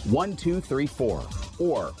 480-898-1234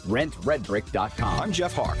 or rentredbrick.com. I'm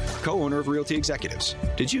Jeff Hawk, co-owner of Realty Executives.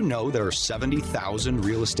 Did you know there are 70,000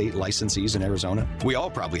 real estate licensees in Arizona? We all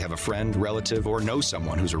probably have a friend, relative, or know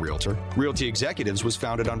someone who's a realtor. Realty Executives was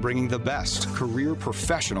founded on bringing the best career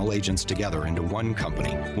professional agents together into one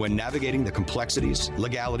company. When navigating the complexities,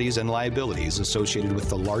 legalities, and liabilities associated with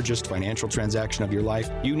the largest financial transaction of your life,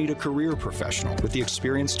 you need a career professional with the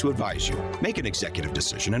experience to advise you. Make an executive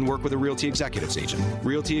decision and work with a Realty Executives agent.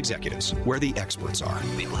 Realty Executives, where the experts are.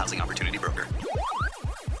 Equal Housing Opportunity Broker.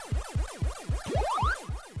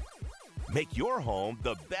 Make your home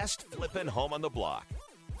the best flippin' home on the block.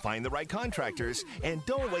 Find the right contractors and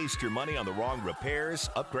don't waste your money on the wrong repairs,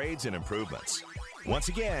 upgrades, and improvements. Once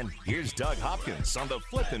again, here's Doug Hopkins on the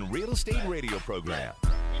Flippin' Real Estate Radio program.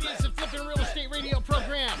 It is the Flippin' Real Estate Radio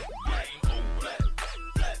program.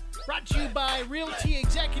 Brought to you by Realty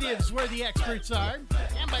Executives, where the experts are,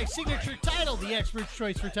 and by Signature Title, the expert's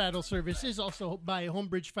choice for title services. Also by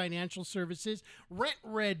Homebridge Financial Services, Rent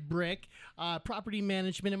Red Brick, Property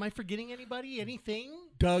Management. Am I forgetting anybody? Anything?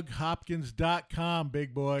 DougHopkins.com,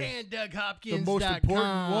 big boy. And DougHopkins.com. The most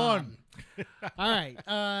important one. All right.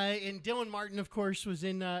 And Dylan Martin, of course, was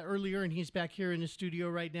in earlier, and he's back here in the studio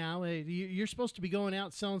right now. You're supposed to be going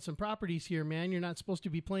out selling some properties here, man. You're not supposed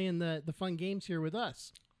to be playing the fun games here with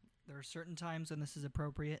us. There are certain times when this is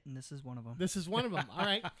appropriate, and this is one of them. This is one of them. All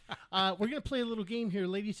right. We're going to play a little game here,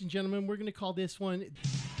 ladies and gentlemen. We're going to call this one the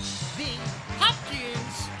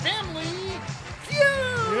Hopkins Family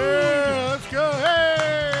Feud. Yeah, let's go.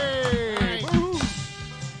 Hey! Right.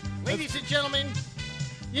 Ladies and gentlemen,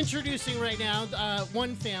 introducing right now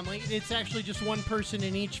one family. It's actually just one person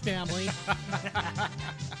in each family.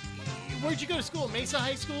 Where'd you go to school? Mesa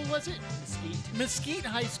High School, was it? Mesquite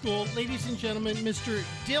High School. Ladies and gentlemen, Mr.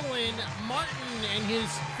 Dylan Martin and his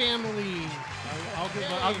family. I'll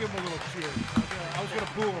give him a little cheer. I was going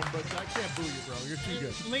to boo him, but I can't boo you, bro. You're too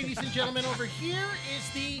good. Ladies and gentlemen, over here is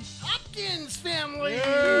the Hopkins family.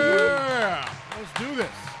 Yeah! Let's do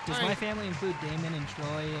this. Does my family include Damon and Troy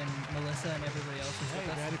and Melissa and everybody else? Hey,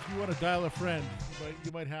 man, if you want to dial a friend,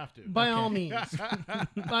 you might have to. By all means.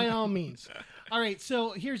 By all means. All right,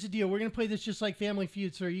 so here's the deal. We're going to play this just like Family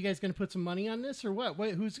Feud. So are you guys going to put some money on this or what?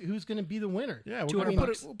 Who's going to be the winner? Yeah,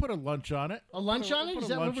 we'll put a lunch on it. A lunch on it? Is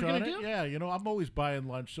that what we're going to do? Yeah, I'm always buying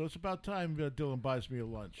lunch, so it's about time Dylan buys me a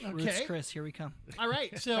lunch. Okay. Roots Chris, here we come. All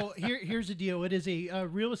right, so here's the deal. It is a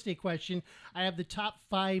real estate question. I have the top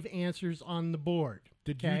 5 answers on the board.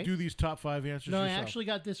 Did you do these top 5 answers yourself? No, I actually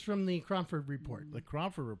got this from the Cromford Report. The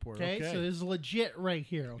Cromford Report, okay. So this is legit right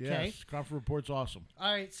here, okay? Yes, Cromford Report's awesome.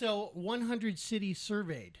 All right, so 100 cities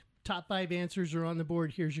surveyed. Top 5 answers are on the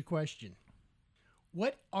board. Here's your question.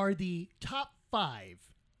 What are the top 5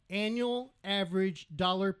 annual average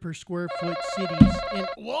dollar per square foot cities?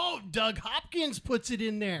 Whoa, Doug Hopkins puts it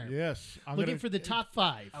in there. Yes, looking for the top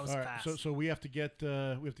 5. I was fast. So we have to get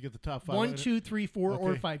the top 5. 1, 2, 3, 4,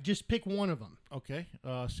 or 5. Just pick one of them. Okay,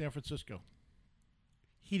 San Francisco.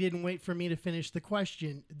 He didn't wait for me to finish the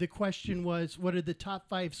question. The question was, what are the top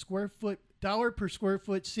 5 dollar per square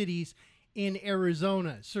foot cities in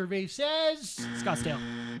Arizona? Survey says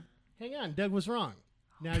Scottsdale. Hang on, Doug was wrong.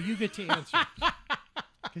 Now you get to answer.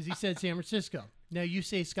 Because he said San Francisco. Now you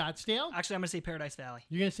say Scottsdale? Actually, I'm going to say Paradise Valley.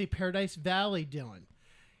 You're going to say Paradise Valley, Dylan.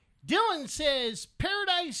 Dylan says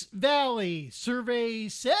Paradise Valley. Survey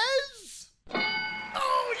says...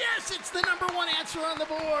 Oh, yes, it's the number 1 answer on the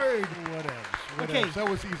board. Whatever. That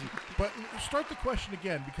was easy. But start the question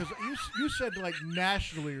again, because you said like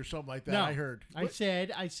nationally or something like that, no, I heard. I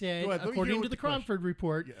said, ahead, according to the Cromford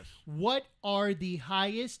Report, yes. What are the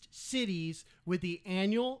highest cities with the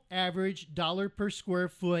annual average dollar per square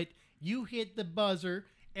foot? You hit the buzzer,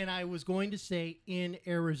 and I was going to say in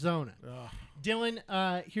Arizona.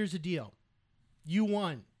 Dylan, here's the deal. You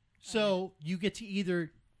won. So you get to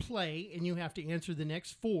either play, and you have to answer the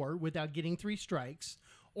next 4 without getting 3 strikes.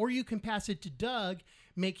 Or you can pass it to Doug,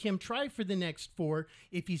 make him try for the next 4.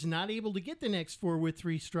 If he's not able to get the next 4 with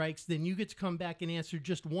 3 strikes, then you get to come back and answer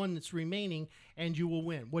just 1 that's remaining, and you will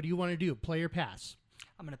win. What do you want to do, play or pass?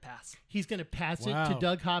 I'm going to pass. He's going to pass it Wow. to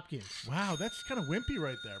Doug Hopkins. Wow, that's kind of wimpy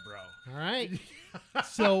right there, bro. All right.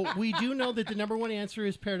 So we do know that the number 1 answer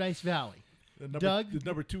is Paradise Valley. Doug, the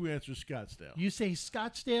number 2 answer is Scottsdale. you say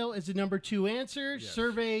Scottsdale is the number 2 answer. Yes.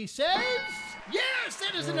 Survey says yes.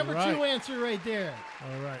 That is the All number right. 2 answer right there.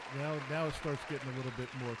 All right, now it starts getting a little bit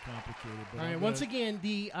more complicated. But All right. I'm Once gonna- again,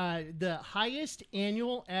 the highest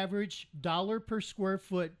annual average dollar per square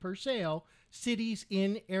foot per sale cities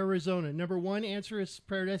in Arizona. Number 1 answer is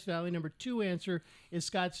Paradise Valley. Number 2 answer is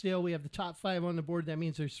Scottsdale. We have the top 5 on the board. That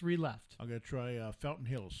means there's 3 left. I'm going to try Fountain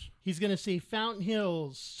Hills. He's going to say Fountain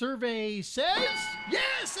Hills. Survey says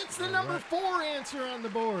yes. It's the number 4 answer on the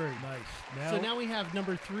board. Nice. So now we have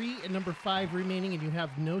number 3 and number 5 remaining, and you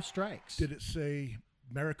have no strikes. Did it say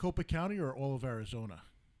Maricopa County or all of Arizona?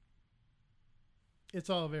 It's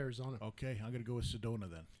all of Arizona. Okay, I'm going to go with Sedona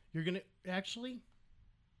then. You're going to actually.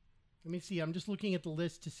 Let me see. I'm just looking at the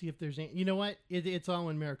list to see if there's any. You know what? It's all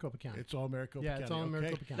in Maricopa County. It's all Maricopa Yeah, County. it's all in okay.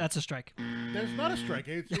 Maricopa County. That's a strike. There's not a strike.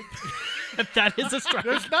 That is a strike.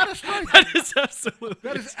 There's not a strike. That is absolutely.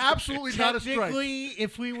 That is absolutely not a strike. Technically,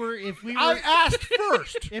 if we were, I asked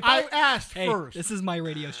first. If I asked Hey, first. this is my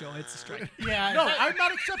radio show. It's a strike. Yeah. No, I'm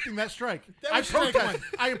not accepting that strike. That I was strike protest. one.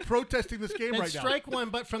 I am protesting this game That's right strike 1,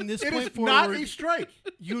 but from this now. It point is forward, not a strike.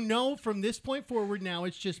 you know, from this point forward, now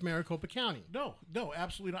it's just Maricopa County. No,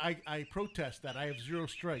 absolutely not. I protest that. I have 0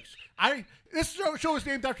 strikes. This show is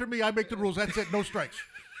named after me. I make the rules. That's it. No strikes.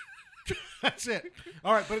 That's it.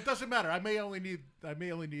 All right, but it doesn't matter. I may only need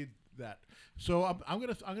that. So I'm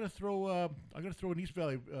gonna throw an East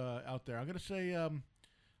Valley out there. I'm gonna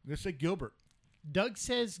say Gilbert. Doug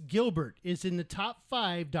says Gilbert is in the top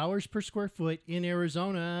 $5 per square foot in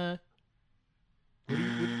Arizona. Oh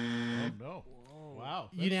no! Wow.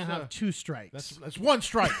 You now have 2 strikes. That's 1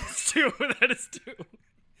 strike. It's 2. That is 2.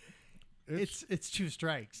 It's 2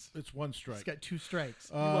 strikes. It's 1 strike. It's got 2 strikes.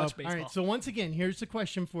 You watch All baseball. right. So once again, here's the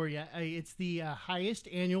question for you. It's the highest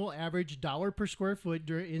annual average dollar per square foot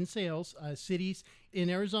in sales cities in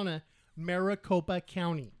Arizona, Maricopa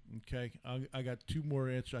County. Okay, I got 2 more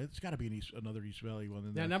answers. It's got to be another East Valley one.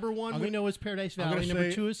 In Now, there. number 1 I'm we gonna- know is Paradise I'm gonna Valley. Number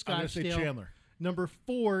say- 2 is I'm gonna say Scottsdale. Chandler. Number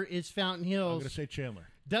 4 is Fountain Hills. I'm going to say Chandler.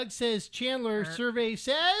 Doug says Chandler. Survey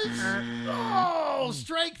says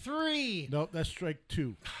strike 3. No, that's strike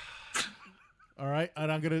 2. All right,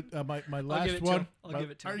 and I'm gonna my last give it to one. him. I'll give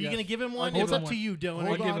it to Are him. you Yes. going to give him one? give It's him up one. to you, Dylan.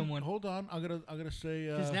 I'll give him one. Hold on. I'm gonna say.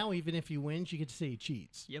 Because now, even if he wins, you get to say he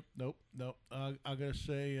cheats. Yep. Nope. I'm gonna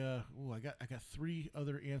say. I got 3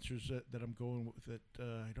 other answers that I'm going with. That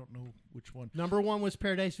I don't know which one. Number 1 was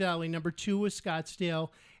Paradise Valley. Number 2 was Scottsdale.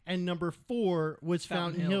 And number 4 was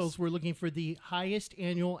Fountain Hills. We're looking for the highest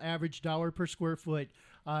annual average dollar per square foot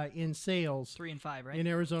in sales 3 and 5, right? in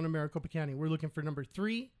Arizona, Maricopa County. We're looking for number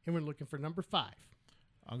 3, and we're looking for number 5.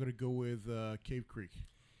 I'm gonna go with Cave Creek.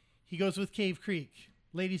 He goes with Cave Creek.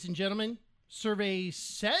 Ladies and gentlemen, survey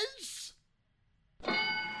says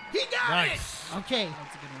he got it. Okay,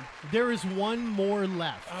 That's a good one. there is 1 more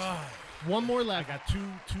left. 1 more I left. got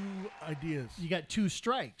two ideas. You got 2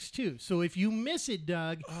 strikes, too. So if you miss it,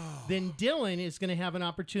 Doug, then Dylan is going to have an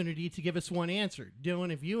opportunity to give us 1 answer.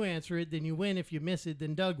 Dylan, if you answer it, then you win. If you miss it,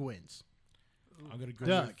 then Doug wins. I'm gonna go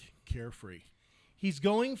Doug. with Carefree. He's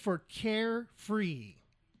going for Carefree.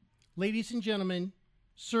 Ladies and gentlemen,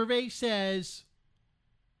 survey says...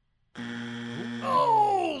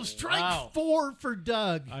 strike 4 for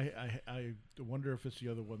Doug. I wonder if it's the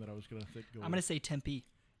other one that I was gonna think. I'm going to say Tempe.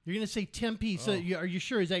 You're going to say Tempe. So are you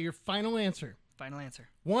sure? Is that your final answer? Final answer.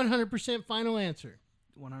 100% final answer.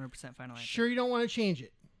 100% final answer. Sure you don't want to change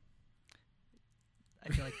it? I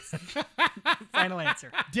feel like final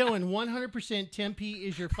answer. Dylan, 100% Tempe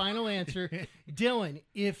is your final answer. Dylan,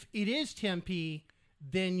 if it is Tempe,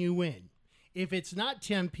 then you win. If it's not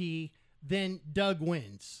Tempe, then Doug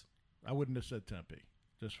wins. I wouldn't have said Tempe,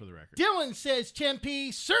 just for the record. Dylan says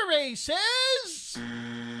Tempe. Survey says...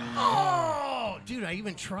 Oh, dude, I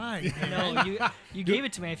even tried. No, you gave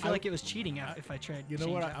it to me. I feel like it was cheating if I tried. You know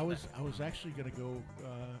change what? after I was that. actually gonna go.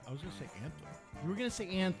 I was gonna say Anthem. You were going to say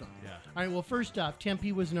Anthem. Yeah. All right, well, first off,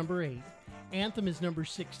 Tempe was number 8. Anthem is number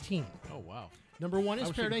 16. Oh wow. Number 1 I is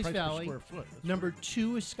was thinking Paradise price per Valley. square foot. That's Number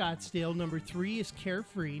 2 is Scottsdale. Number 3 is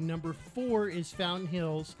Carefree. Number 4 is Fountain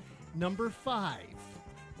Hills. Number 5,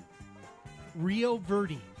 Rio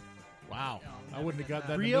Verde. Wow. I wouldn't have got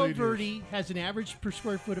that in a Rio million years. Verde has an average per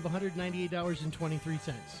square foot of $198.23.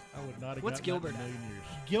 I would not have What's gotten Gilbert that in a million years.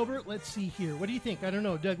 Gilbert, let's see here. What do you think? I don't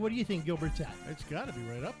know. Doug, what do you think Gilbert's at? It's got to be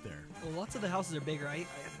right up there. Well, lots of the houses are bigger.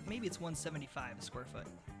 Maybe it's 175 a square foot.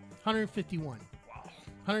 151. Wow.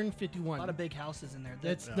 151. A lot of big houses in there.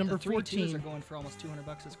 That's the number 3-2s 14. are going for almost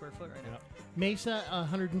 $200 a square foot right now. Mesa,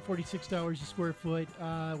 $146 a square foot.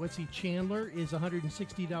 Let's see, Chandler is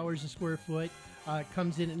 $160 a square foot.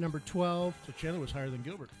 Comes in at number 12. So Chandler was higher than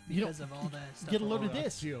Gilbert. Because of all that stuff. Get a load of around.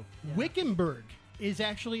 this. Yeah. Wickenburg is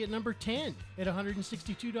actually at number 10 at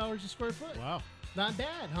 $162 a square foot. Wow. Not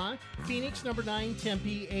bad, huh? Phoenix, number 9.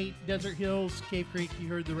 Tempe, 8. Desert Hills, Cave Creek, you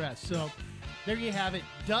heard the rest. So there you have it.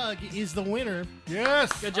 Doug is the winner.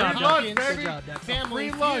 Yes. Good job, Free Doug. lunch, Good baby. job, Doug. Family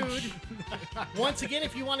Free lunch. Feud. Once again,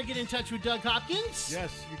 if you want to get in touch with Doug Hopkins,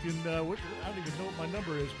 Yes, you can. I don't even know what my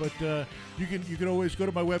number is, but you can always go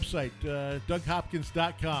to my website,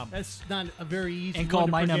 DougHopkins.com. that's not a very easy And one call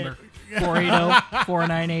to my forget. number,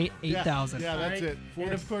 480-498-8000. Yeah, that's All it.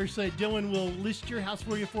 And of course, Dylan will list your house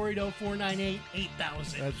for you, 480-498-8000.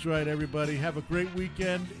 That's right, everybody. Have a great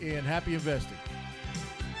weekend and happy investing.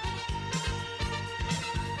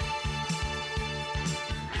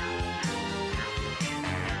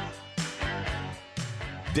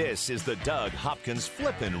 This is the Doug Hopkins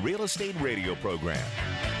Flippin' Real Estate Radio Program.